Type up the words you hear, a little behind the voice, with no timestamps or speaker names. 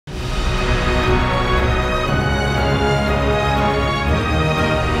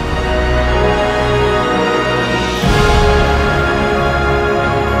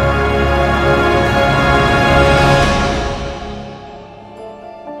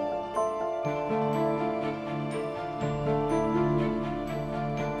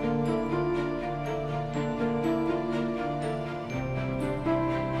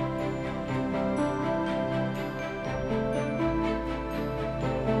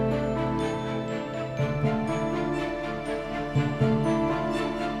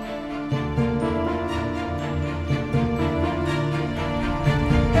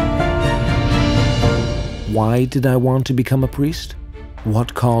Why did I want to become a priest?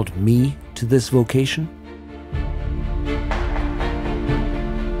 What called me to this vocation?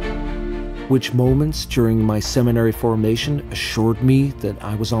 Which moments during my seminary formation assured me that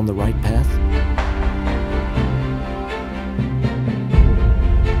I was on the right path?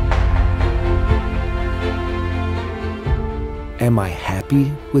 Am I happy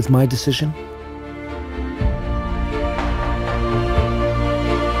with my decision?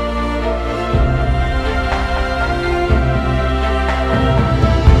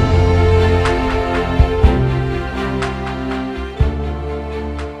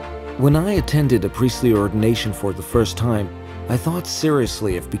 When I attended a priestly ordination for the first time, I thought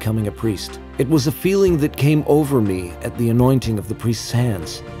seriously of becoming a priest. It was a feeling that came over me at the anointing of the priest's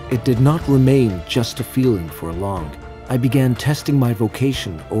hands. It did not remain just a feeling for long. I began testing my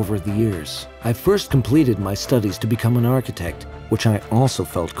vocation over the years. I first completed my studies to become an architect, which I also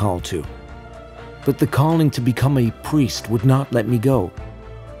felt called to. But the calling to become a priest would not let me go.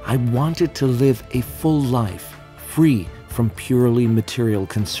 I wanted to live a full life, free from purely material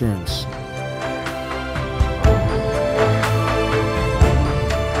concerns.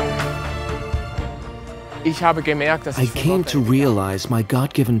 I came to realize my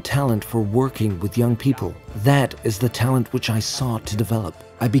God-given talent for working with young people. That is the talent which I sought to develop.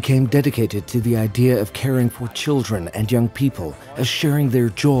 I became dedicated to the idea of caring for children and young people, as sharing their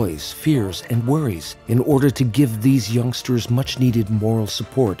joys, fears, and worries in order to give these youngsters much-needed moral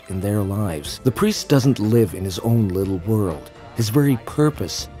support in their lives. The priest doesn't live in his own little world. His very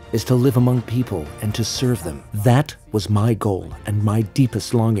purpose is to live among people and to serve them. That was my goal and my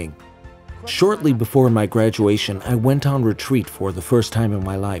deepest longing. Shortly before my graduation, I went on retreat for the first time in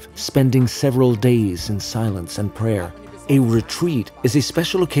my life, spending several days in silence and prayer. A retreat is a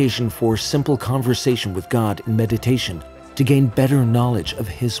special occasion for simple conversation with God in meditation to gain better knowledge of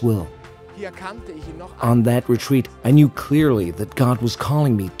His will. On that retreat, I knew clearly that God was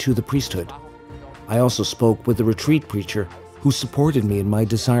calling me to the priesthood. I also spoke with the retreat preacher who supported me in my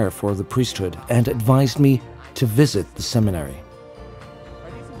desire for the priesthood and advised me to visit the seminary.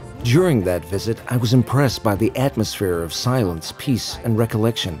 During that visit, I was impressed by the atmosphere of silence, peace, and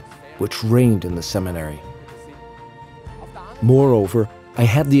recollection which reigned in the seminary. Moreover, I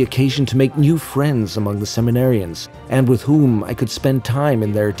had the occasion to make new friends among the seminarians, and with whom I could spend time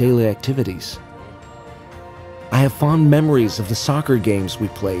in their daily activities. I have fond memories of the soccer games we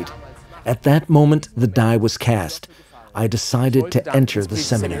played. At that moment, the die was cast. I decided to enter the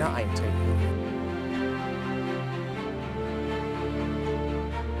seminary.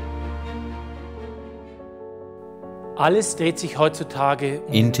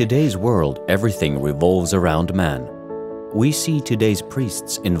 In today's world, everything revolves around man. We see today's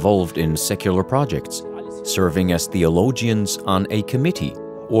priests involved in secular projects, serving as theologians on a committee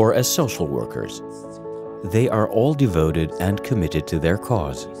or as social workers. They are all devoted and committed to their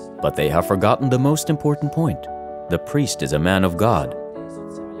cause, but they have forgotten the most important point. The priest is a man of God.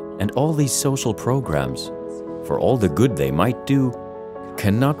 And all these social programs, for all the good they might do,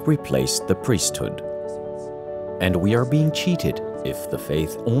 cannot replace the priesthood. And we are being cheated if the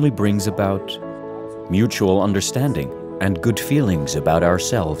faith only brings about mutual understanding and good feelings about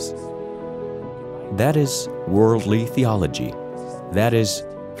ourselves. That is worldly theology. That is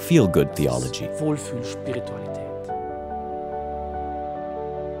feel-good theology.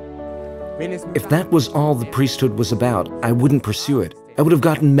 If that was all the priesthood was about, I wouldn't pursue it. I would have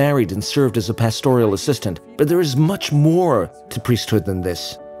gotten married and served as a pastoral assistant. But there is much more to priesthood than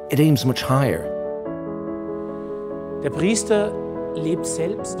this. It aims much higher. The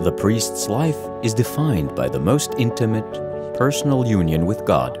priest's life is defined by the most intimate, personal union with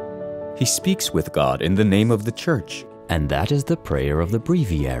God. He speaks with God in the name of the Church, and that is the prayer of the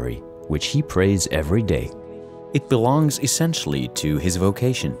breviary, which he prays every day. It belongs essentially to his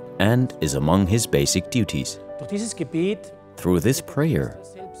vocation and is among his basic duties. Through this prayer,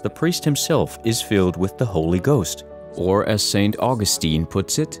 the priest himself is filled with the Holy Ghost, or as St. Augustine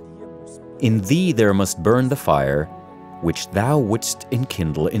puts it, "In thee there must burn the fire which thou wouldst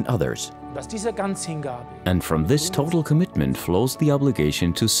enkindle in others." And from this total commitment flows the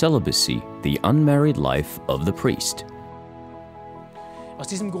obligation to celibacy, the unmarried life of the priest.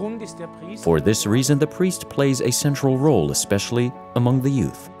 For this reason, the priest plays a central role, especially among the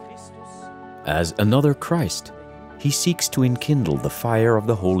youth. As another Christ, he seeks to enkindle the fire of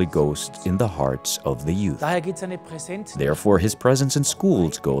the Holy Ghost in the hearts of the youth. Therefore, his presence in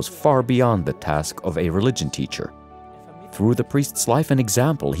schools goes far beyond the task of a religion teacher. Through the priest's life and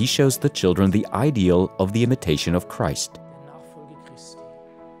example, he shows the children the ideal of the imitation of Christ.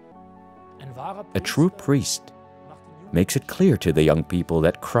 A true priest makes it clear to the young people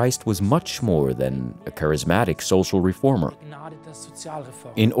that Christ was much more than a charismatic social reformer.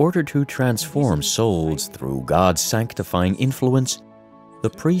 In order to transform souls through God's sanctifying influence, the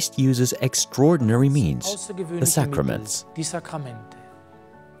priest uses extraordinary means, the sacraments.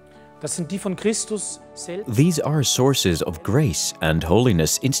 These are sources of grace and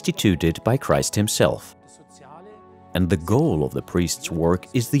holiness instituted by Christ himself. And the goal of the priest's work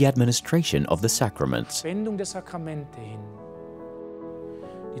is the administration of the sacraments. The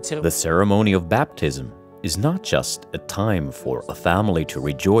ceremony of baptism is not just a time for a family to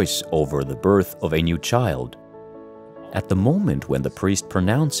rejoice over the birth of a new child. At the moment when the priest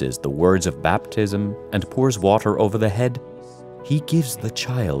pronounces the words of baptism and pours water over the head, he gives the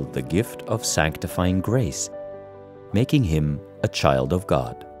child the gift of sanctifying grace, making him a child of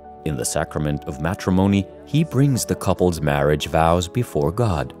God. In the sacrament of matrimony, he brings the couple's marriage vows before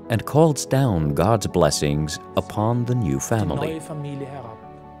God and calls down God's blessings upon the new family.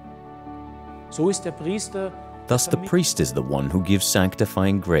 Thus, the priest is the one who gives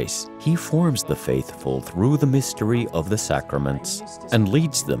sanctifying grace. He forms the faithful through the mystery of the sacraments and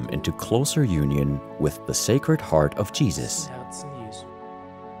leads them into closer union with the Sacred Heart of Jesus.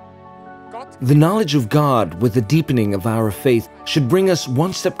 The knowledge of God with the deepening of our faith should bring us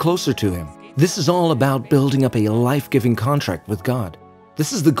one step closer to Him. This is all about building up a life-giving contract with God.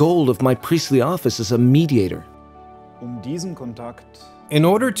 This is the goal of my priestly office as a mediator. In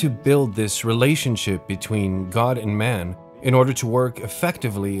order to build this relationship between God and man, in order to work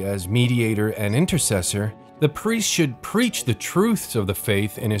effectively as mediator and intercessor, the priest should preach the truths of the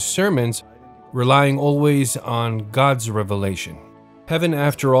faith in his sermons, relying always on God's revelation. Heaven,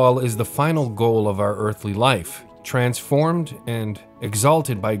 after all, is the final goal of our earthly life, transformed and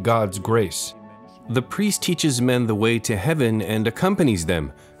exalted by God's grace. The priest teaches men the way to heaven and accompanies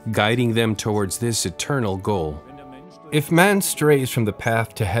them, guiding them towards this eternal goal. If man strays from the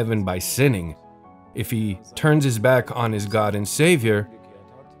path to heaven by sinning, if he turns his back on his God and Savior,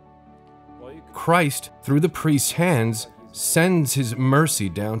 Christ, through the priest's hands, sends his mercy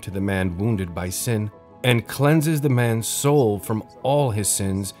down to the man wounded by sin and cleanses the man's soul from all his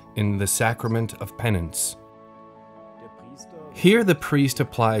sins in the sacrament of penance. Here the priest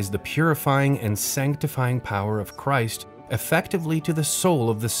applies the purifying and sanctifying power of Christ effectively to the soul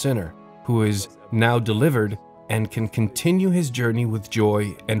of the sinner, who is now delivered and can continue his journey with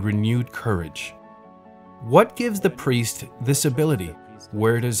joy and renewed courage. What gives the priest this ability?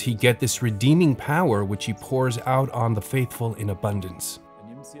 Where does he get this redeeming power which he pours out on the faithful in abundance?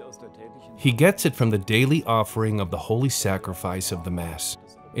 He gets it from the daily offering of the holy sacrifice of the Mass,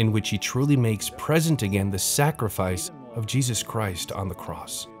 in which he truly makes present again the sacrifice of Jesus Christ on the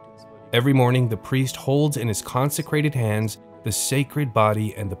cross. Every morning, the priest holds in his consecrated hands the sacred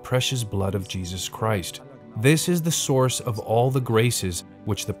body and the precious blood of Jesus Christ. This is the source of all the graces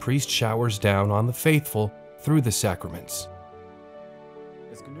which the priest showers down on the faithful through the sacraments.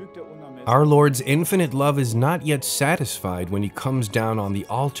 Our Lord's infinite love is not yet satisfied when he comes down on the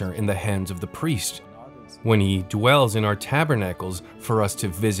altar in the hands of the priest, when he dwells in our tabernacles for us to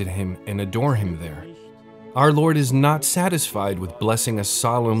visit him and adore him there. Our Lord is not satisfied with blessing us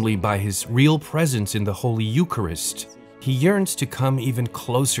solemnly by his real presence in the Holy Eucharist. He yearns to come even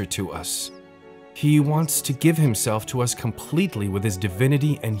closer to us. He wants to give himself to us completely with his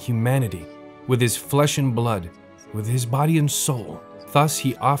divinity and humanity, with his flesh and blood, with his body and soul. Thus,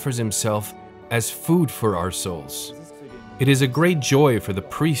 he offers himself as food for our souls. It is a great joy for the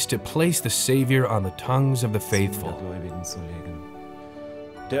priest to place the Savior on the tongues of the faithful.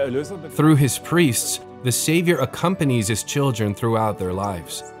 Through his priests, the Savior accompanies his children throughout their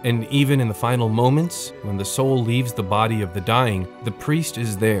lives. And even in the final moments, when the soul leaves the body of the dying, the priest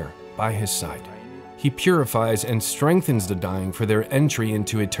is there by his side. He purifies and strengthens the dying for their entry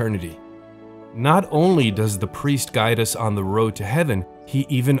into eternity. Not only does the priest guide us on the road to heaven, he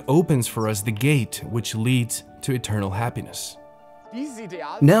even opens for us the gate which leads to eternal happiness.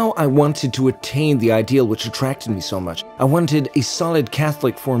 Now I wanted to attain the ideal which attracted me so much. I wanted a solid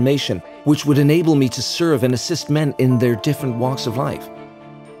Catholic formation which would enable me to serve and assist men in their different walks of life.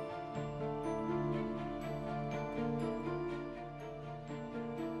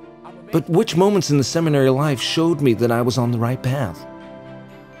 But which moments in the seminary life showed me that I was on the right path?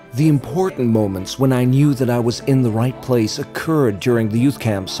 The important moments when I knew that I was in the right place occurred during the youth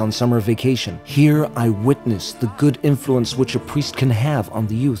camps on summer vacation. Here I witnessed the good influence which a priest can have on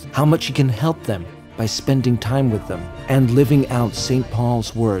the youth, how much he can help them by spending time with them and living out St.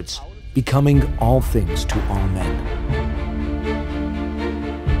 Paul's words, becoming all things to all men.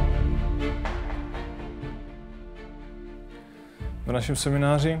 V našem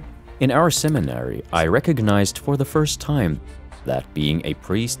semináři In our seminary, I recognized for the first time that being a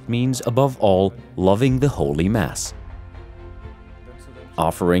priest means above all loving the Holy Mass.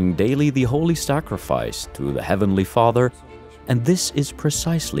 Offering daily the holy sacrifice to the Heavenly Father, and this is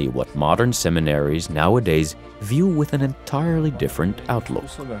precisely what modern seminaries nowadays view with an entirely different outlook.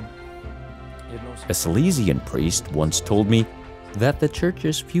 A Salesian priest once told me that the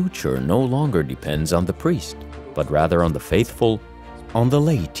Church's future no longer depends on the priest, but rather on the faithful, on the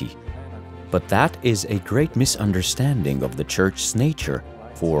laity. But that is a great misunderstanding of the Church's nature,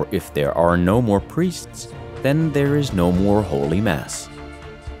 for if there are no more priests, then there is no more Holy Mass.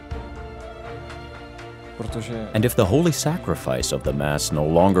 And if the holy sacrifice of the Mass no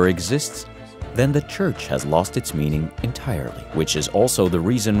longer exists, then the Church has lost its meaning entirely, which is also the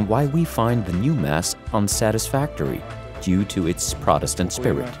reason why we find the new Mass unsatisfactory, due to its Protestant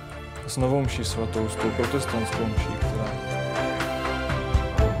spirit.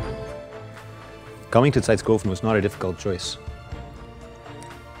 Coming to Zaitzkofen was not a difficult choice.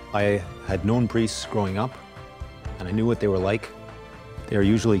 I had known priests growing up, and I knew what they were like. They are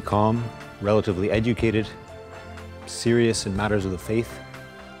usually calm, relatively educated, serious in matters of the faith,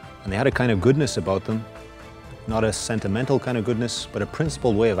 and they had a kind of goodness about them, not a sentimental kind of goodness, but a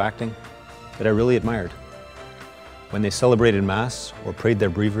principled way of acting that I really admired. When they celebrated Mass or prayed their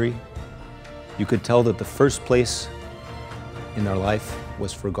breviary, you could tell that the first place in their life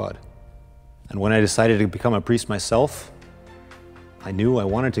was for God. And when I decided to become a priest myself, I knew I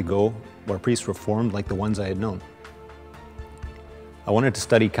wanted to go where priests were formed like the ones I had known. I wanted to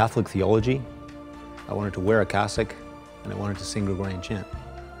study Catholic theology, I wanted to wear a cassock, and I wanted to sing Gregorian chant.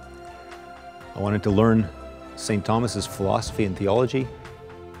 I wanted to learn St. Thomas's philosophy and theology,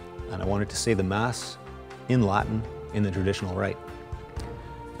 and I wanted to say the Mass in Latin in the traditional rite.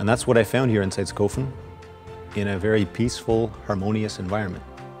 And that's what I found here in Zaitzkofen, in a very peaceful, harmonious environment.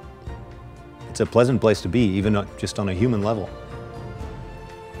 It's a pleasant place to be, even just on a human level.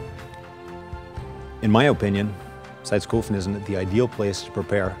 In my opinion, Zaitzkofen is the ideal place to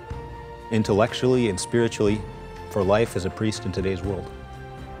prepare intellectually and spiritually for life as a priest in today's world.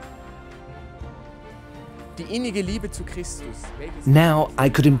 Now I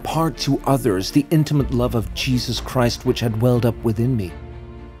could impart to others the intimate love of Jesus Christ which had welled up within me.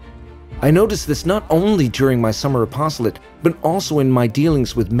 I noticed this not only during my summer apostolate, but also in my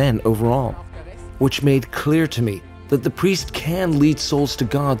dealings with men overall, which made clear to me that the priest can lead souls to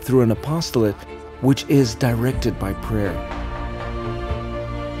God through an apostolate which is directed by prayer.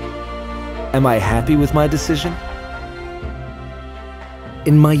 Am I happy with my decision?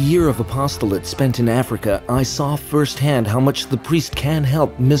 In my year of apostolate spent in Africa, I saw firsthand how much the priest can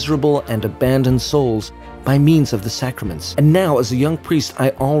help miserable and abandoned souls by means of the sacraments. And now, as a young priest, I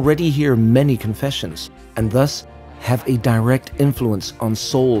already hear many confessions, and thus have a direct influence on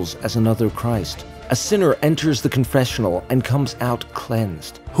souls as another Christ. A sinner enters the confessional and comes out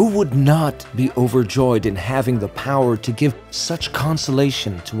cleansed. Who would not be overjoyed in having the power to give such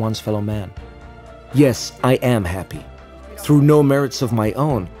consolation to one's fellow man? Yes, I am happy. Through no merits of my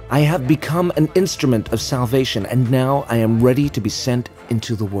own, I have become an instrument of salvation, and now I am ready to be sent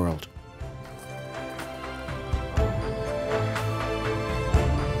into the world.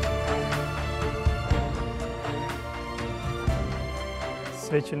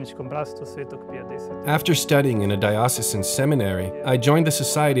 After studying in a diocesan seminary, I joined the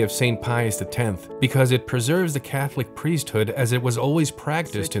Society of St. Pius X because it preserves the Catholic priesthood as it was always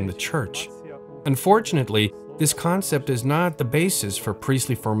practiced in the Church. Unfortunately, this concept is not the basis for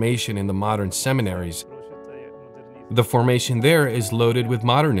priestly formation in the modern seminaries. The formation there is loaded with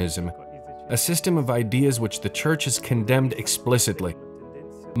modernism, a system of ideas which the Church has condemned explicitly.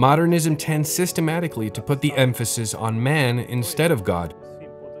 Modernism tends systematically to put the emphasis on man instead of God.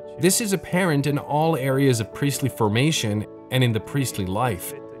 This is apparent in all areas of priestly formation and in the priestly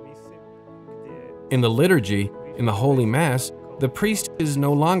life. In the liturgy, in the Holy Mass, the priest is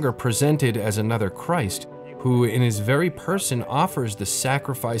no longer presented as another Christ, who in his very person offers the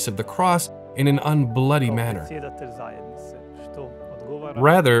sacrifice of the cross in an unbloody manner.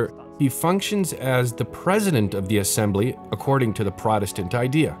 Rather, he functions as the president of the assembly according to the Protestant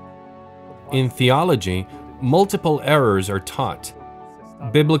idea. In theology, multiple errors are taught.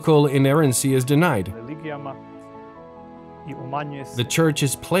 Biblical inerrancy is denied. The Church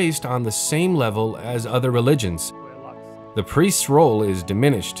is placed on the same level as other religions. The priest's role is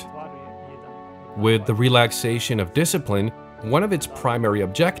diminished. With the relaxation of discipline, one of its primary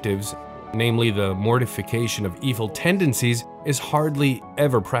objectives, namely the mortification of evil tendencies, is hardly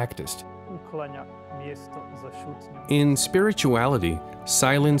ever practiced. In spirituality,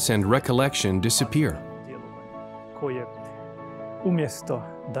 silence and recollection disappear.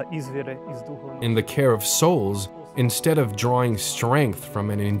 In the care of souls, instead of drawing strength from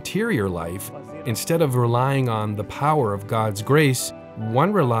an interior life, instead of relying on the power of God's grace,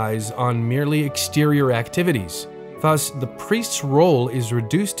 one relies on merely exterior activities. Thus, the priest's role is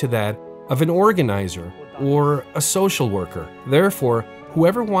reduced to that of an organizer or a social worker. Therefore,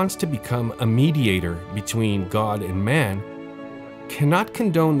 whoever wants to become a mediator between God and man cannot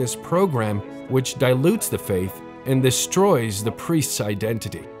condone this program which dilutes the faith and destroys the priest's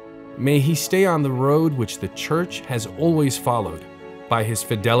identity. May he stay on the road which the Church has always followed, by his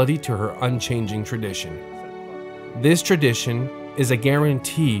fidelity to her unchanging tradition. This tradition is a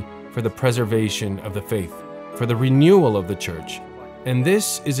guarantee for the preservation of the faith, for the renewal of the Church, and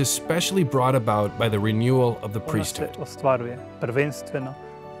this is especially brought about by the renewal of the priesthood.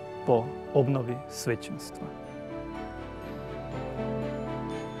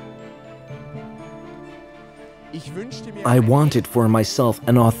 I wanted for myself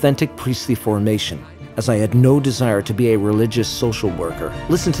an authentic priestly formation, as I had no desire to be a religious social worker.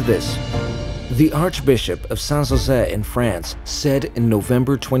 Listen to this. The Archbishop of Saint-José in France said in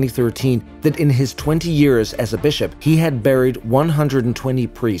November 2013 that in his 20 years as a bishop, he had buried 120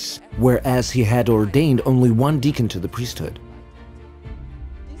 priests, whereas he had ordained only one deacon to the priesthood.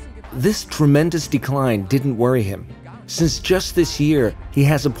 This tremendous decline didn't worry him, since just this year he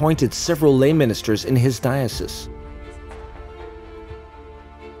has appointed several lay ministers in his diocese.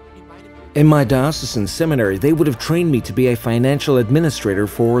 In my diocesan seminary, they would have trained me to be a financial administrator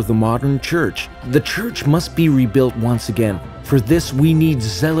for the modern church. The church must be rebuilt once again. For this, we need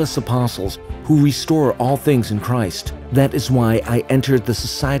zealous apostles who restore all things in Christ. That is why I entered the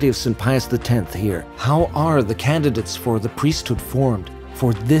Society of St. Pius X here. How are the candidates for the priesthood formed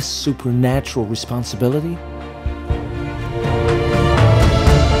for this supernatural responsibility?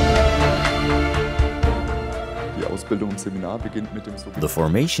 The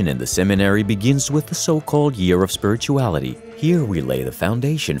formation in the seminary begins with the so-called year of spirituality. Here we lay the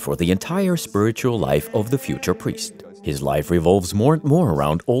foundation for the entire spiritual life of the future priest. His life revolves more and more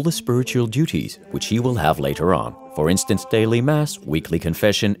around all the spiritual duties, which he will have later on. For instance, daily mass, weekly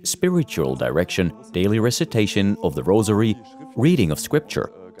confession, spiritual direction, daily recitation of the rosary, reading of scripture,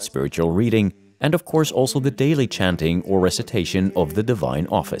 spiritual reading, and of course also the daily chanting or recitation of the divine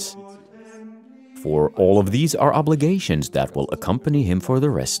office. For all of these are obligations that will accompany him for the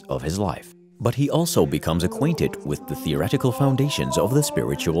rest of his life. But he also becomes acquainted with the theoretical foundations of the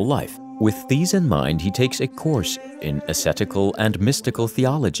spiritual life. With these in mind, he takes a course in ascetical and mystical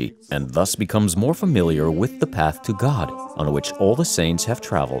theology, and thus becomes more familiar with the path to God, on which all the saints have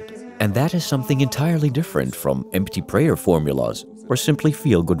traveled. And that is something entirely different from empty prayer formulas or simply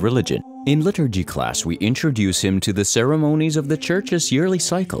feel-good religion. In liturgy class, we introduce him to the ceremonies of the Church's yearly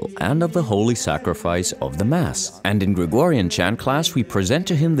cycle and of the holy sacrifice of the Mass. And in Gregorian chant class, we present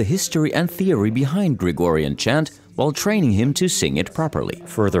to him the history and theory behind Gregorian chant while training him to sing it properly.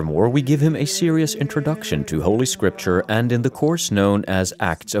 Furthermore, we give him a serious introduction to Holy Scripture, and in the course known as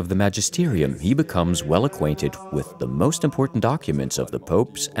Acts of the Magisterium, he becomes well acquainted with the most important documents of the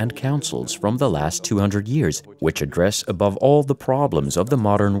popes and councils from the last 200 years, which address above all the problems of the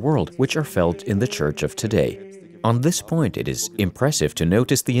modern world, which are felt in the Church of today. On this point, it is impressive to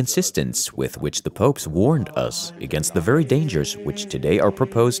notice the insistence with which the popes warned us against the very dangers which today are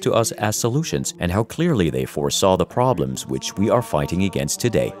proposed to us as solutions, and how clearly they foresaw the problems which we are fighting against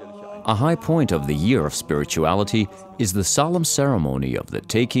today. A high point of the year of spirituality is the solemn ceremony of the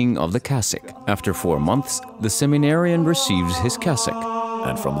taking of the cassock. After 4 months, the seminarian receives his cassock,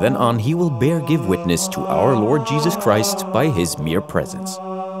 and from then on he will give witness to our Lord Jesus Christ by his mere presence.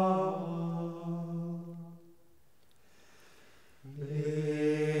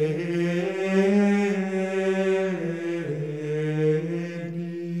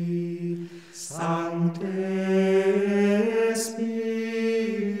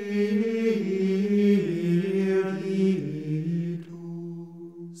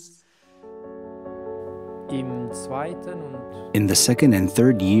 In the second and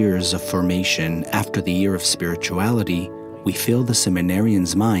third years of formation after the year of spirituality, we fill the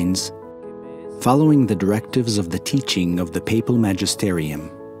seminarians' minds, following the directives of the teaching of the papal magisterium,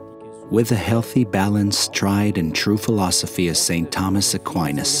 with a healthy, balanced, tried and true philosophy of St. Thomas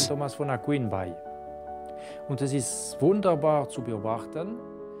Aquinas.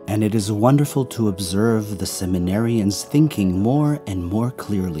 And it is wonderful to observe the seminarians thinking more and more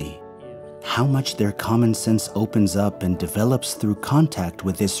clearly. How much their common sense opens up and develops through contact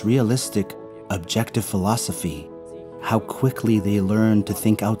with this realistic, objective philosophy. How quickly they learn to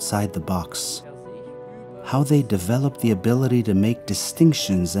think outside the box. How they develop the ability to make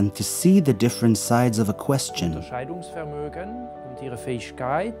distinctions and to see the different sides of a question. und ihre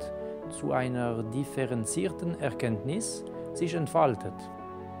Fähigkeit zu einer differenzierten Erkenntnis sich entfaltet.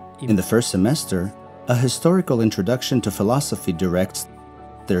 In the first semester, a historical introduction to philosophy directs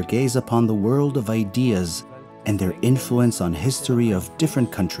their gaze upon the world of ideas and their influence on history of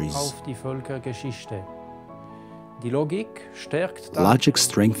different countries. Auf die Völkergeschichte. Die Logik stärkt Logic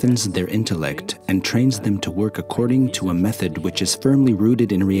strengthens their intellect and trains them to work according to a method which is firmly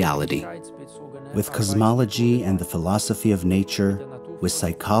rooted in reality. With cosmology and the philosophy of nature, with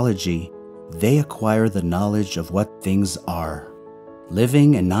psychology, they acquire the knowledge of what things are.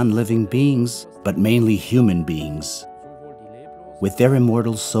 Living and non-living beings, but mainly human beings. With their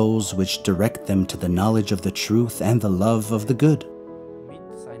immortal souls which direct them to the knowledge of the truth and the love of the good. mit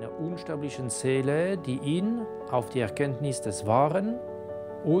seiner unsterblichen Seele, die ihn auf die Erkenntnis des Wahren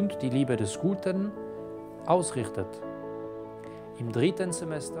und die Liebe des Guten ausrichtet. Im dritten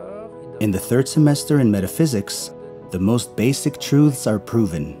Semester In the third semester in metaphysics, the most basic truths are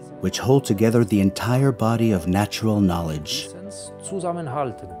proven, which hold together the entire body of natural knowledge.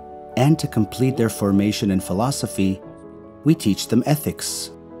 zusammenhalten. And to complete their formation in philosophy, we teach them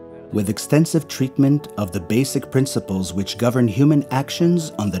ethics, with extensive treatment of the basic principles which govern human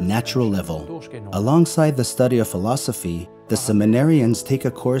actions on the natural level. Alongside the study of philosophy, the seminarians take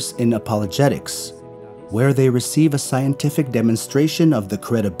a course in apologetics, where they receive a scientific demonstration of the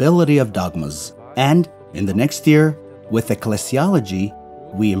credibility of dogmas. And in the next year, with ecclesiology,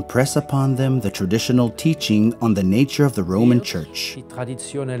 we impress upon them the traditional teaching on the nature of the Roman Church. Die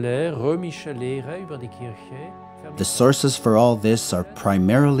traditionelle römische Lehre über die Kirche. The sources for all this are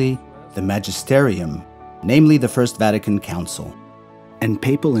primarily the magisterium, namely the First Vatican Council, and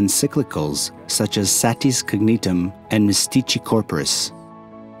papal encyclicals such as Satis Cognitum and Mystici Corporis.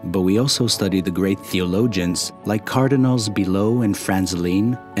 But we also study the great theologians like Cardinals Bilot and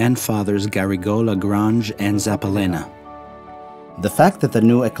Franzelin and Fathers Garrigou, Lagrange, and Zappalena. The fact that the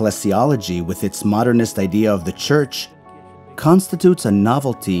new ecclesiology, with its modernist idea of the Church, constitutes a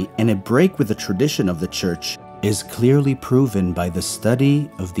novelty and a break with the tradition of the Church is clearly proven by the study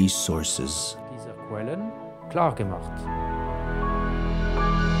of these sources. Dieser Quellen klargemacht.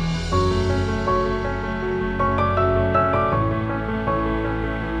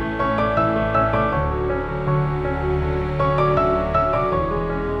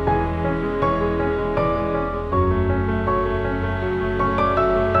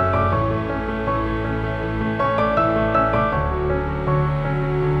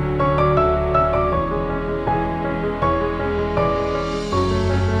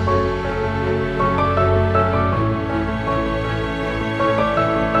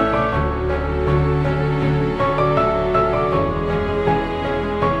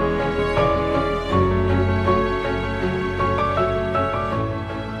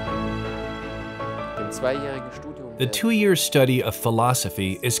 The 2-year study of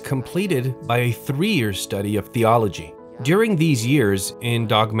philosophy is completed by a 3-year study of theology. During these years, in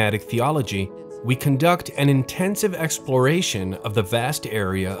dogmatic theology, we conduct an intensive exploration of the vast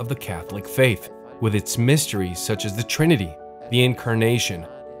area of the Catholic faith, with its mysteries such as the Trinity, the Incarnation,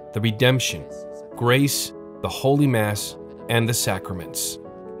 the Redemption, grace, the Holy Mass, and the sacraments.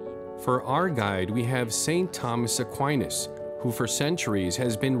 For our guide, we have St. Thomas Aquinas, who for centuries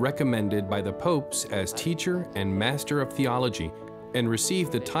has been recommended by the popes as teacher and master of theology and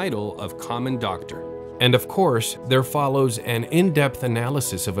received the title of common doctor. And of course, there follows an in-depth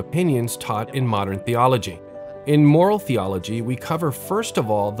analysis of opinions taught in modern theology. In moral theology, we cover first of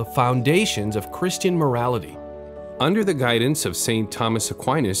all the foundations of Christian morality. Under the guidance of St. Thomas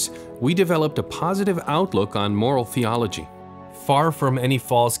Aquinas, we developed a positive outlook on moral theology, far from any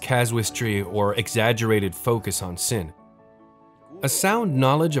false casuistry or exaggerated focus on sin. A sound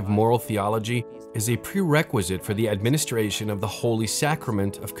knowledge of moral theology is a prerequisite for the administration of the Holy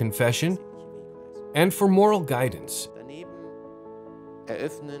Sacrament of Confession and for moral guidance.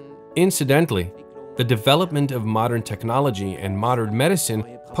 Incidentally, the development of modern technology and modern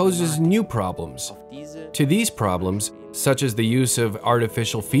medicine poses new problems. To these problems, such as the use of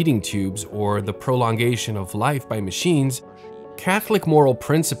artificial feeding tubes or the prolongation of life by machines, Catholic moral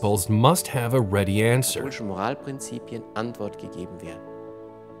principles must have a ready answer.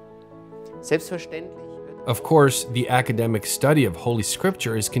 Of course, the academic study of Holy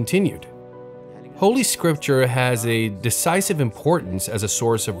Scripture is continued. Holy Scripture has a decisive importance as a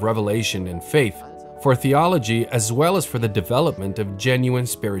source of revelation and faith, for theology as well as for the development of genuine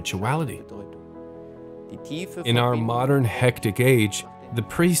spirituality. In our modern hectic age, the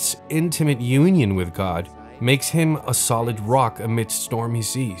priest's intimate union with God makes him a solid rock amidst stormy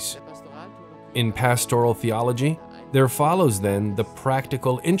seas. In pastoral theology, there follows then the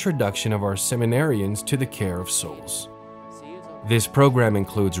practical introduction of our seminarians to the care of souls. This program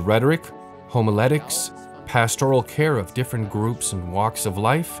includes rhetoric, homiletics, pastoral care of different groups and walks of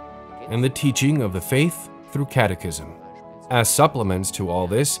life, and the teaching of the faith through catechism. As supplements to all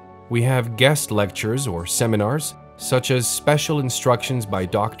this, we have guest lectures or seminars, such as special instructions by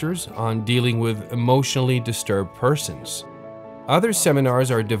doctors on dealing with emotionally disturbed persons. Other seminars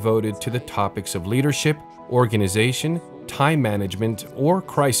are devoted to the topics of leadership, organization, time management, or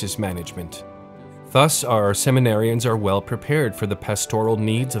crisis management. Thus, our seminarians are well prepared for the pastoral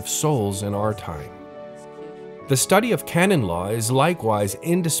needs of souls in our time. The study of canon law is likewise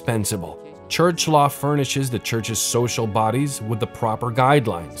indispensable. Church law furnishes the Church's social bodies with the proper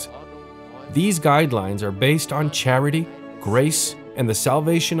guidelines. These guidelines are based on charity, grace, and the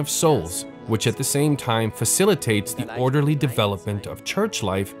salvation of souls, which at the same time facilitates the orderly development of church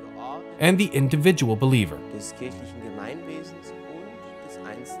life and the individual believer.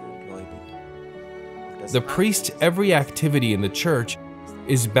 The priest's every activity in the church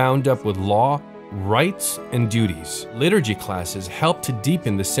is bound up with law, rights, and duties. Liturgy classes help to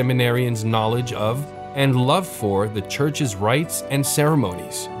deepen the seminarian's knowledge of and love for the church's rites and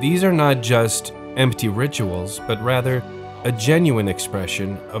ceremonies. These are not just empty rituals, but rather a genuine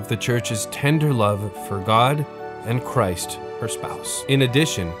expression of the church's tender love for God and Christ, her spouse. In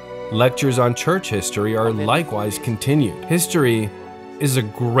addition, lectures on church history are likewise continued. History is a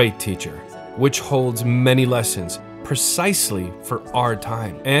great teacher, which holds many lessons precisely for our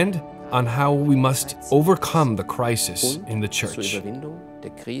time and on how we must overcome the crisis in the church.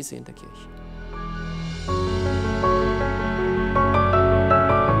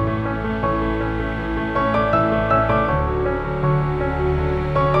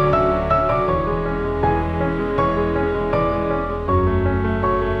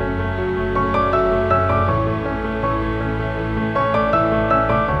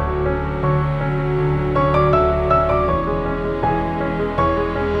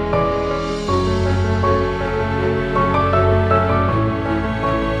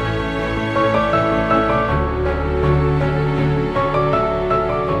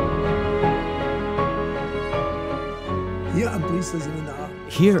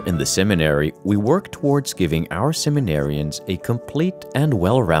 Here in the seminary, we work towards giving our seminarians a complete and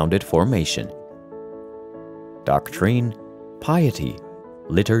well-rounded formation. Doctrine, piety,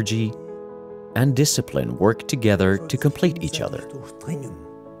 liturgy, and discipline work together to complete each other.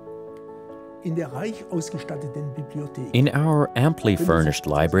 In our amply furnished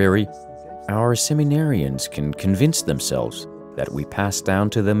library, our seminarians can convince themselves that we pass down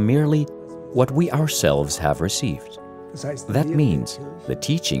to them merely what we ourselves have received. That means the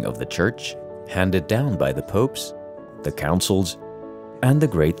teaching of the Church handed down by the popes, the councils, and the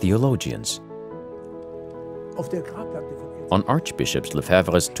great theologians. On Archbishop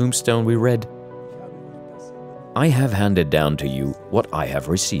Lefebvre's tombstone we read, "I have handed down to you what I have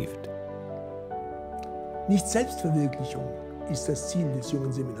received."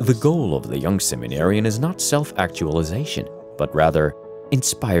 The goal of the young seminarian is not self-actualization, but rather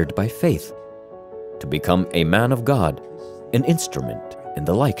inspired by faith, to become a man of God, an instrument in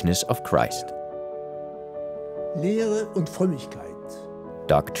the likeness of Christ.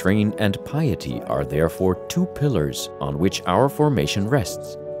 Doctrine and piety are therefore two pillars on which our formation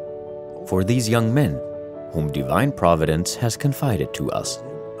rests, for these young men whom divine providence has confided to us.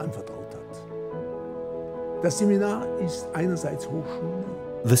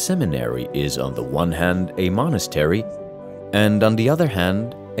 The seminary is on the one hand a monastery, and on the other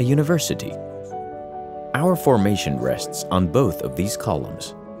hand a university. Our formation rests on both of these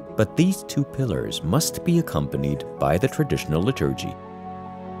columns, but these two pillars must be accompanied by the traditional liturgy.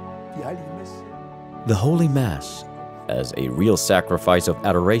 The Holy Mass, as a real sacrifice of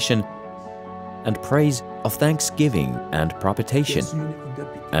adoration and praise, of thanksgiving and propitiation,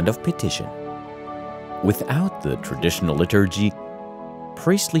 and of petition. Without the traditional liturgy,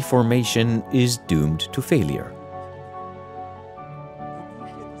 priestly formation is doomed to failure.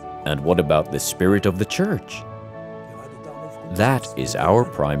 And what about the spirit of the Church? That is our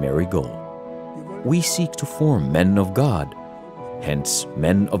primary goal. We seek to form men of God, hence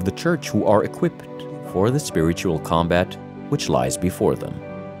men of the Church who are equipped for the spiritual combat which lies before them.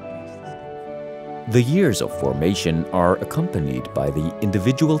 The years of formation are accompanied by the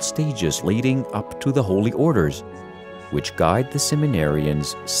individual stages leading up to the holy orders, which guide the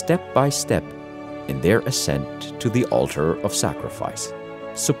seminarians step by step in their ascent to the altar of sacrifice.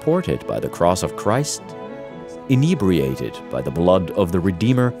 Supported by the cross of Christ, inebriated by the blood of the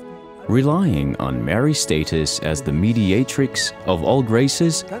Redeemer, relying on Mary's status as the mediatrix of all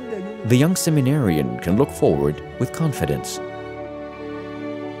graces, the young seminarian can look forward with confidence.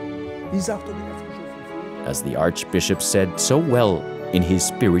 as the Archbishop said so well in his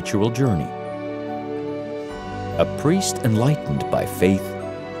spiritual journey. A priest enlightened by faith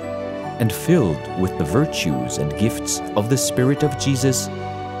and filled with the virtues and gifts of the Spirit of Jesus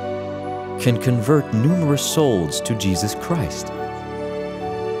can convert numerous souls to Jesus Christ,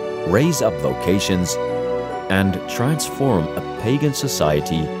 raise up vocations, and transform a pagan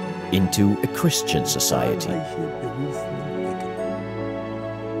society into a Christian society.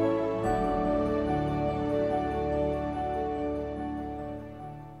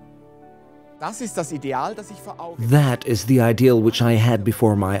 That is the ideal which I had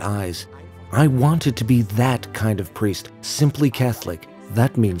before my eyes. I wanted to be that kind of priest, simply Catholic.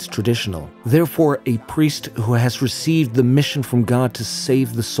 That means traditional. Therefore, a priest who has received the mission from God to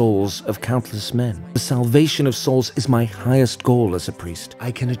save the souls of countless men. The salvation of souls is my highest goal as a priest.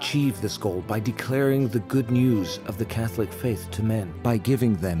 I can achieve this goal by declaring the good news of the Catholic faith to men, by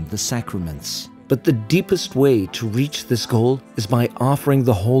giving them the sacraments. But the deepest way to reach this goal is by offering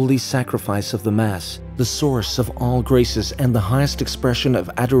the holy sacrifice of the Mass, the source of all graces and the highest expression of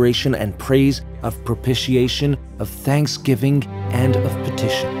adoration and praise, of propitiation, of thanksgiving, and of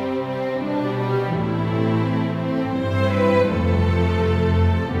petition.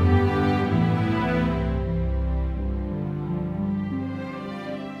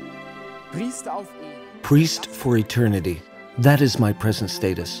 Priest for eternity. That is my present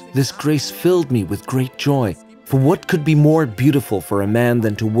status. This grace filled me with great joy. For what could be more beautiful for a man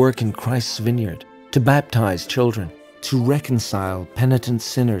than to work in Christ's vineyard, to baptize children, to reconcile penitent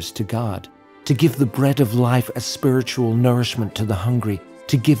sinners to God, to give the bread of life as spiritual nourishment to the hungry,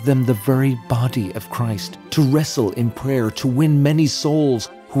 to give them the very body of Christ, to wrestle in prayer, to win many souls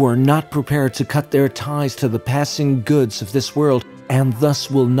who are not prepared to cut their ties to the passing goods of this world and thus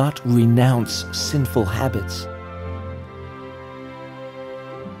will not renounce sinful habits.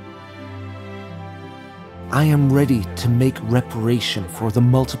 I am ready to make reparation for the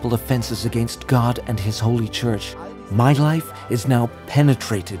multiple offenses against God and His Holy Church. My life is now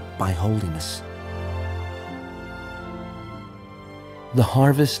penetrated by holiness. The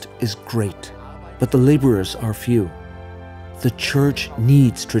harvest is great, but the laborers are few. The Church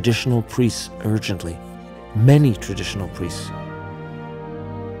needs traditional priests urgently, many traditional priests.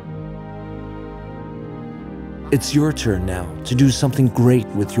 It's your turn now to do something great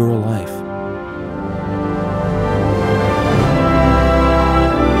with your life.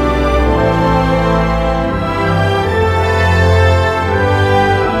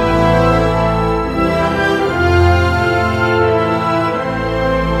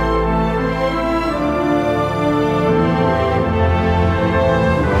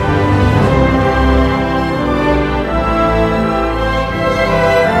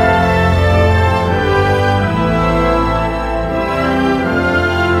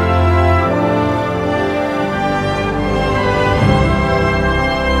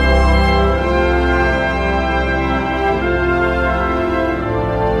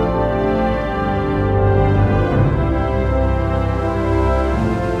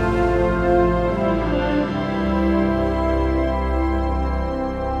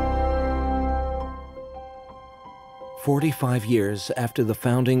 "45 years after the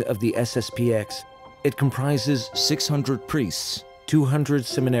founding of the SSPX, it comprises 600 priests, 200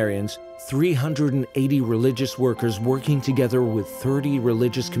 seminarians, 380 religious workers working together with 30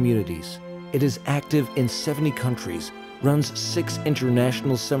 religious communities. It is active in 70 countries, runs 6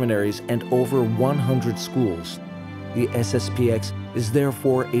 international seminaries and over 100 schools. The SSPX is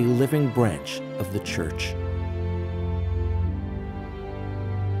therefore a living branch of the Church."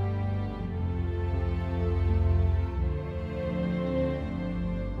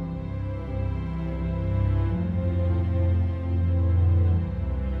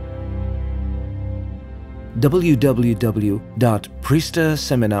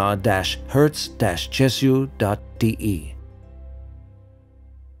 www.priesterseminar-herz-jesu.de